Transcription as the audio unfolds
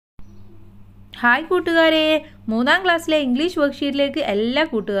Hi കൂട്ടുകാരെ, 3ാം ക്ലാസ്സിലെ English വർക്ക്ഷീറ്റിലേക്ക് എല്ലാ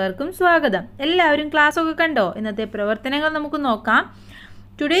കൂട്ടുകാർക്കും സ്വാഗതം. എല്ലാവരും ക്ലാസ്സൊക്കെ കണ്ടോ? ഇന്നത്തെ പ്രവർത്തനങ്ങൾ നമുക്ക് നോക്കാം.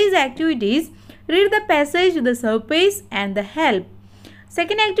 Today's activities: read the passage, the surprise and the help.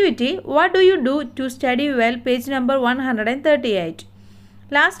 Second activity: what do you do to study well, page number 138.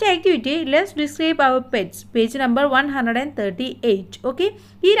 Last activity: let's describe our pets, page number 138. Okay,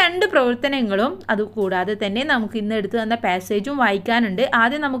 ഈ രണ്ട് പ്രവർത്തനങ്ങളും അതുകൂടാതെ തന്നെ നമുക്ക് ഇന്ന് എടുത്ത് തന്ന പാസേജും വായിക്കാനുണ്ട്.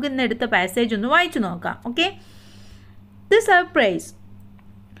 ആദ്യം നമുക്ക് ഇന്ന് എടുത്ത പാസേജ് ഒന്ന് വായിച്ചു നോക്കാം. Okay, the surprise.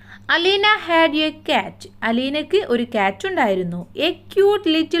 Aleena had A cat. അലീനയ്ക്ക് ഒരു ക്യാറ്റ് ഉണ്ടായിരുന്നു. A cute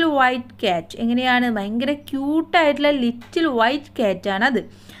little white cat. എങ്ങനെയാണ്? ഭയങ്കര ക്യൂട്ടായിട്ടുള്ള little white ക്യാറ്റാണത്.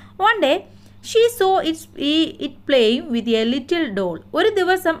 One day she so it playing with a little doll. ഒരു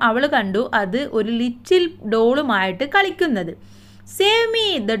ദിവസം അവൾ കണ്ടു അത് ഒരു ലിറ്റിൽ ഡോളുമായിട്ട് കളിക്കുന്നത്. Save me,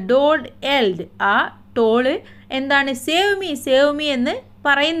 the doll El Ed. ആ ഡോള് എന്താണ്? സേവ് മീ എന്ന്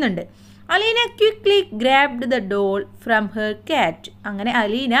പറയുന്നുണ്ട്. Aleena quickly grabbed the doll from her cat. അങ്ങനെ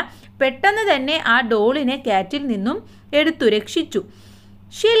അലീന പെട്ടെന്ന് തന്നെ ആ ഡോളിനെ ക്യാറ്റിൽ നിന്നും എടുത്തു രക്ഷിച്ചു.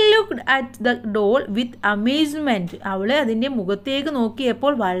 She looked at the doll with amazement. അവൾ അതിൻ്റെ മുഖത്തേക്ക്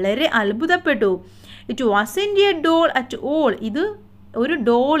നോക്കിയപ്പോൾ വളരെ അത്ഭുതപ്പെട്ടു. It wasn't A doll at all. ഇത് ഒരു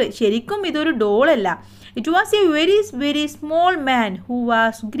ഡോള്, ശരിക്കും ഇതൊരു ഡോളല്ല. It was A very very small man who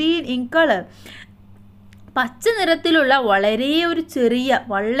was green in colour. പച്ച നിറത്തിലുള്ള വളരെ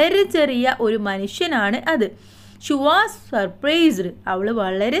ചെറിയ ഒരു മനുഷ്യനാണ് അത്. She was surprised. അവൾ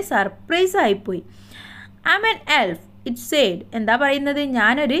വളരെ സർപ്രൈസ് ആയിപ്പോയി. I am an എൽഫ്, it said. എന്താ പറയുന്നത്?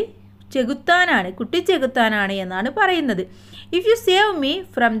 ഞാനൊരു ചെകുത്താനാണ്, കുട്ടി ചെകുത്താനാണ് എന്നാണ് പറയുന്നത്. If you save me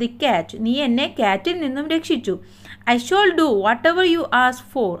from the cat. നീ എന്നെ ക്യാറ്റിൽ നിന്നും രക്ഷിച്ചു. I shawl do what ever you ask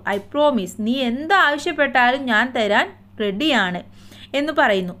for, I promise. നീ എന്ത് ആവശ്യപ്പെട്ടാലും ഞാൻ തരാൻ റെഡിയാണ് എന്ന്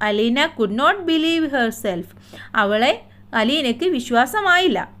പറയുന്നു. Aleena could not believe herself. അലീനയ്ക്ക്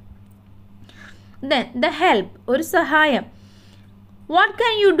വിശ്വാസമായില്ല. Then the help, ഒരു സഹായം. What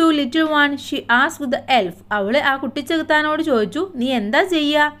can you do little one, Xi asked the എൽഫ്. അവൾ ആ കുട്ടിച്ചെകുത്താനോട് ചോദിച്ചു, നീ എന്താ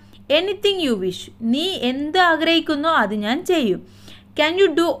ചെയ്യുക? Anything you wish. നീ എന്ത് ആഗ്രഹിക്കുന്നോ അത് ഞാൻ ചെയ്യും. Can you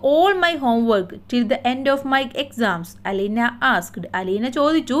do all my homework till the end of my exams, Aleena asked. Aleena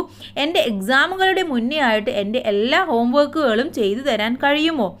ചോദിച്ചു, എൻ്റെ എക്സാമുകളുടെ മുന്നേ ആയിട്ട് എൻ്റെ എല്ലാ ഹോംവർക്കുകളും ചെയ്തു തരാൻ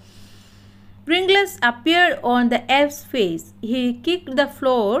കഴിയുമോ? Wrinkles appeared on the elf's face. He kicked the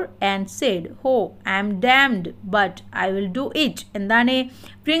floor and said, "Oh, I am damned, but I will do it." എന്താണ്?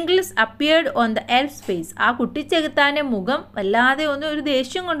 Wrinkles appeared on the elf's face. ആ കുട്ടിച്ചെകുത്താൻ്റെ മുഖം വല്ലാതെ ഒരു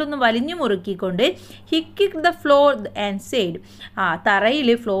ദേഷ്യം കൊണ്ടൊന്ന് വലിഞ്ഞു മുറുക്കിക്കൊണ്ട് he kicked the floor and said,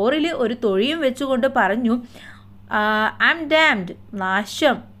 ഫ്ലോറിൽ ഒരു തൊഴിയും വെച്ചുകൊണ്ട് പറഞ്ഞു, ഐ ആം ഡാംഡ്,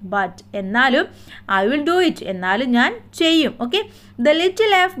 നാശം, ബട്ട് എന്നാലും ഐ വിൽ ഡു ഇറ്റ്, എന്നാലും ഞാൻ ചെയ്യും. Okay, the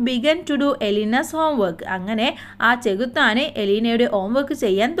little F began to do എലീനാസ് homework. അങ്ങനെ ആ ചെകുത്താന് എലീനയുടെ ഹോംവർക്ക്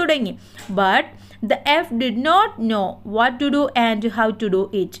ചെയ്യാൻ തുടങ്ങി. But the F did not no what to do and how to do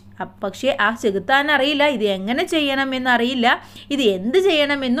it. പക്ഷേ ആ ചെകുത്താൻ അറിയില്ല, ഇത് എങ്ങനെ ചെയ്യണമെന്നറിയില്ല, ഇത് എന്ത്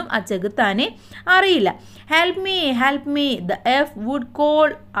ചെയ്യണമെന്നും ആ ചെകുത്താന് അറിയില്ല. Help me, the F would call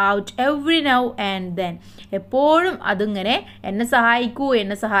out every now and then. എപ്പോഴും അതിങ്ങനെ എന്നെ സഹായിക്കൂ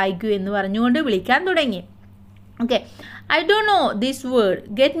എന്ന് പറഞ്ഞുകൊണ്ട് വിളിക്കാൻ തുടങ്ങി. Okay, I don't know this word,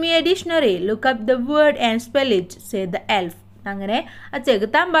 get me A dictionary, look up the word and spell it, say the എൽഫ്. അങ്ങനെ ആ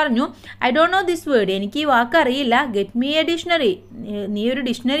ചെകുത്താൻ പറഞ്ഞു, I don't know this word, എനിക്ക് ഈ വാക്ക് അറിയില്ല, ഗെറ്റ് മീ എ ഡിക്ഷണറി, നീ ഒരു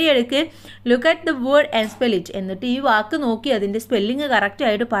ഡിക്ഷണറി എടുക്ക്, look at the word and spell it, എന്നിട്ട് ഈ വാക്ക് നോക്കി അതിൻ്റെ സ്പെല്ലിങ്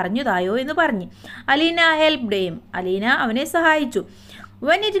കറക്റ്റായിട്ട് പറഞ്ഞു തായോ എന്ന് പറഞ്ഞു. Aleena helped him. അലീന അവനെ സഹായിച്ചു.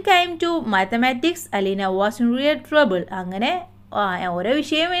 When it came to mathematics, Aleena was in real trouble. അങ്ങനെ ഓരോ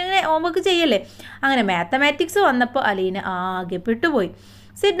വിഷയം ഇങ്ങനെ ഹോംവർക്ക് ചെയ്യല്ലേ, അങ്ങനെ മാത്തമാറ്റിക്സ് വന്നപ്പോൾ അലീന ആകെ പെട്ടുപോയി.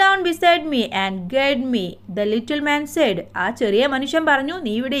 Sit down beside me and guide me, the little man said. ആ ചെറിയ മനുഷ്യൻ പറഞ്ഞു,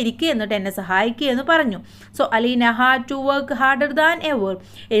 നീ ഇവിടെ ഇരിക്കുക എന്നിട്ട് എന്നെ സഹായിക്കുക എന്ന് പറഞ്ഞു. So Aleena had to work harder than ever.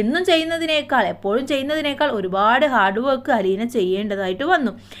 എപ്പോഴും ചെയ്യുന്നതിനേക്കാൾ ഒരുപാട് ഹാർഡ് വർക്ക് അലീന ചെയ്യേണ്ടതായിട്ട്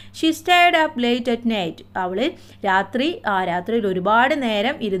വന്നു. She stayed up late at night. അവൾ രാത്രിയിൽ ഒരുപാട്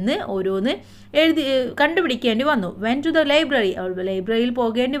നേരം ഇരുന്ന് ഓരോന്ന് കണ്ടുപിടിക്കേണ്ടി വന്നു. When to the library. അവൾ ലൈബ്രറിയിൽ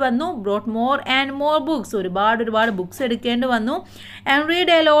പോകേണ്ടി വന്നു. Brought more and more books. ഒരുപാട് ബുക്സ് എടുക്കേണ്ടി വന്നു. And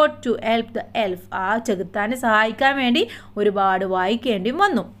read a lot to help the എൽഫ്. ആ ചെകുത്താനെ സഹായിക്കാൻ വേണ്ടി ഒരുപാട് വായിക്കേണ്ടി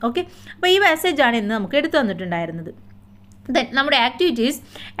വന്നു. ഓക്കെ, അപ്പോൾ ഈ മെസ്സേജാണ് ഇന്ന് നമുക്ക് എടുത്തു തന്നിട്ടുണ്ടായിരുന്നത്. ദെൻ നമ്മുടെ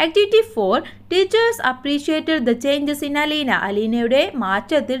activity 4, teachers appreciated the changes in Aleena. അലീനയുടെ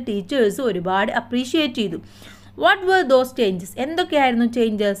മാറ്റത്തിൽ ടീച്ചേഴ്സ് ഒരുപാട് അപ്രീഷിയേറ്റ് ചെയ്തു. What were those changes? എന്തൊക്കെയായിരുന്നു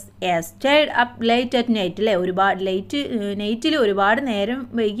changes? Stayed up late at night, അല്ലേ? നൈറ്റിൽ ഒരുപാട് നേരം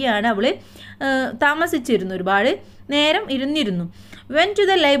വൈകിയാണ് അവൾ താമസിച്ചിരുന്നു, ഒരുപാട് നേരം ഇരുന്നിരുന്നു. went to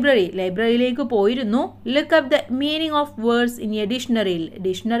the library. ലൈബ്രറിയിലേക്ക് പോയിരുന്നു. Look up the meaning of words in a dictionary.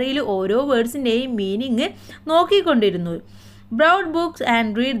 ഡിക്ഷണറിയിൽ ഓരോ വേർഡ്സിൻ്റെയും meaning നോക്കിക്കൊണ്ടിരുന്നു. Browed books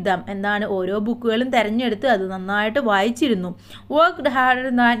and read dum. എന്താണ് ഓരോ ബുക്കുകളും തിരഞ്ഞെടുത്ത് അത് നന്നായിട്ട് വായിച്ചിരുന്നു. Worked harder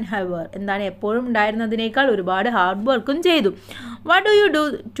than ഹെവർ. എന്താണ് എപ്പോഴും ഉണ്ടായിരുന്നതിനേക്കാൾ ഒരുപാട് ഹാർഡ് വർക്കും ചെയ്തു. What do you do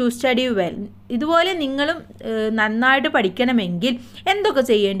to study well. ഇതുപോലെ നിങ്ങളും നന്നായിട്ട് പഠിക്കണമെങ്കിൽ എന്തൊക്കെ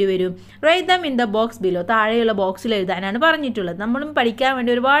ചെയ്യേണ്ടി വരും? Write them in the box below. താഴെയുള്ള ബോക്സിൽ എഴുതാനാണ് പറഞ്ഞിട്ടുള്ളത്. നമ്മളും പഠിക്കാൻ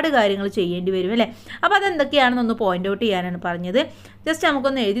വേണ്ടി ഒരുപാട് കാര്യങ്ങൾ ചെയ്യേണ്ടി വരും അല്ലേ? അപ്പോൾ അതെന്തൊക്കെയാണെന്നൊന്ന് പോയിൻ്റ് ഔട്ട് ചെയ്യാനാണ് പറഞ്ഞത്. ജസ്റ്റ്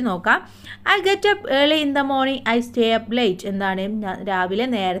നമുക്കൊന്ന് എഴുതി നോക്കാം. I get up early in the morning, I stay up late. എന്താണ് രാവിലെ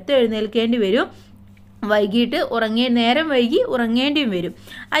നേരത്തെ എഴുന്നേൽക്കേണ്ടി വരും, വൈകിട്ട് നേരം വൈകി ഉറങ്ങേണ്ടിയും വരും.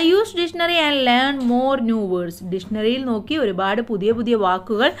 I use dictionary and learn more new words. ഡിക്ഷണറിയിൽ നോക്കി ഒരുപാട് പുതിയ പുതിയ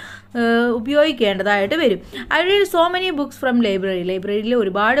വാക്കുകൾ ഉപയോഗിക്കേണ്ടതായിട്ട് വരും. I read so many books from library. ലൈബ്രറിയിൽ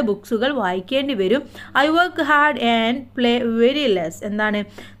ഒരുപാട് ബുക്സുകൾ വായിക്കേണ്ടി വരും. I work hard and play very less. എന്താണ്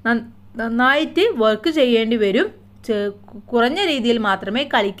നന്നായിട്ട് വർക്ക് ചെയ്യേണ്ടി വരും, കുറഞ്ഞ രീതിയിൽ മാത്രമേ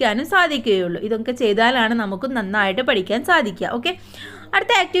കളിക്കാനും സാധിക്കുകയുള്ളൂ. ഇതൊക്കെ ചെയ്താലാണ് നമുക്ക് നന്നായിട്ട് പഠിക്കാൻ സാധിക്കുക. ഓക്കെ,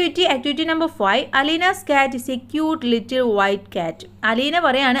 അടുത്ത ആക്ടിവിറ്റി നമ്പർ 5. അലീനാസ് കാറ്റ് is A cute little white കാറ്റ്. അലീന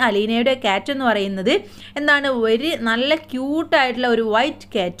പറയാണ് അലീനയുടെ കാറ്റ് എന്ന് പറയുന്നത് എന്താണ് നല്ല ക്യൂട്ടായിട്ടുള്ള ഒരു വൈറ്റ്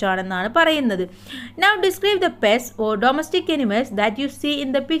കാറ്റ് ആണെന്നാണ് പറയുന്നത്. Now describe the pets or domestic animals that you see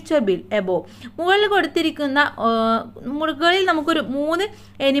in the picture bill above. മുകളിൽ നമുക്കൊരു 3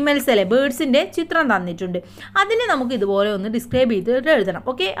 എനിമൽസ് അല്ലെ ബേർഡ്സിൻ്റെ ചിത്രം തന്നിട്ടുണ്ട്. അതിനെ നമുക്ക് ഇതുപോലെ ഒന്ന് ഡിസ്ക്രൈബ് ചെയ്തിട്ട് എഴുതണം.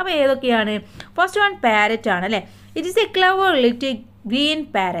 ഓക്കെ, അപ്പോൾ ഏതൊക്കെയാണ്? ഫസ്റ്റ് വൺ പാരറ്റ് ആണ് അല്ലേ. It is A clever little green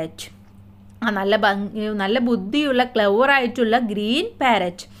parrot. നല്ല ബുദ്ധിയുള്ള ക്ലവർ ആയിട്ടുള്ള green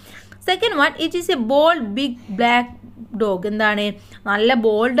parrot. Second one, it is A bold big black dog. എന്താണ് നല്ല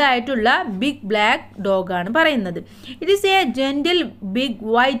ബോൾഡ് ആയിട്ടുള്ള ബിഗ് ബ്ലാക്ക് ഡോഗാണ് പറയുന്നത്. It is A gentle big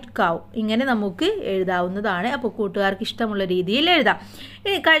white കൗ. ഇങ്ങനെ നമുക്ക് എഴുതാവുന്നതാണ്. അപ്പോൾ കൂട്ടുകാർക്ക് ഇഷ്ടമുള്ള രീതിയിൽ എഴുതാം.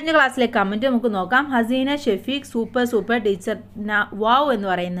 ഇനി കഴിഞ്ഞ ക്ലാസ്സിലെ കമൻറ്റ് നമുക്ക് നോക്കാം. ഹസീന ഷെഫീഖ് സൂപ്പർ ടീച്ചർ വാവ് എന്ന്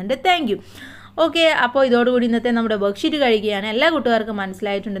പറയുന്നുണ്ട്. Thank you. ഓക്കെ, അപ്പോൾ ഇതോടുകൂടി ഇന്നത്തെ നമ്മുടെ വർക്ക്ഷീറ്റ് കഴിയുകയാണ്. എല്ലാ കൂട്ടുകാർക്കും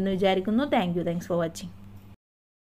മനസ്സിലായിട്ടുണ്ടെന്ന് വിചാരിക്കുന്നു. Thanks for watching.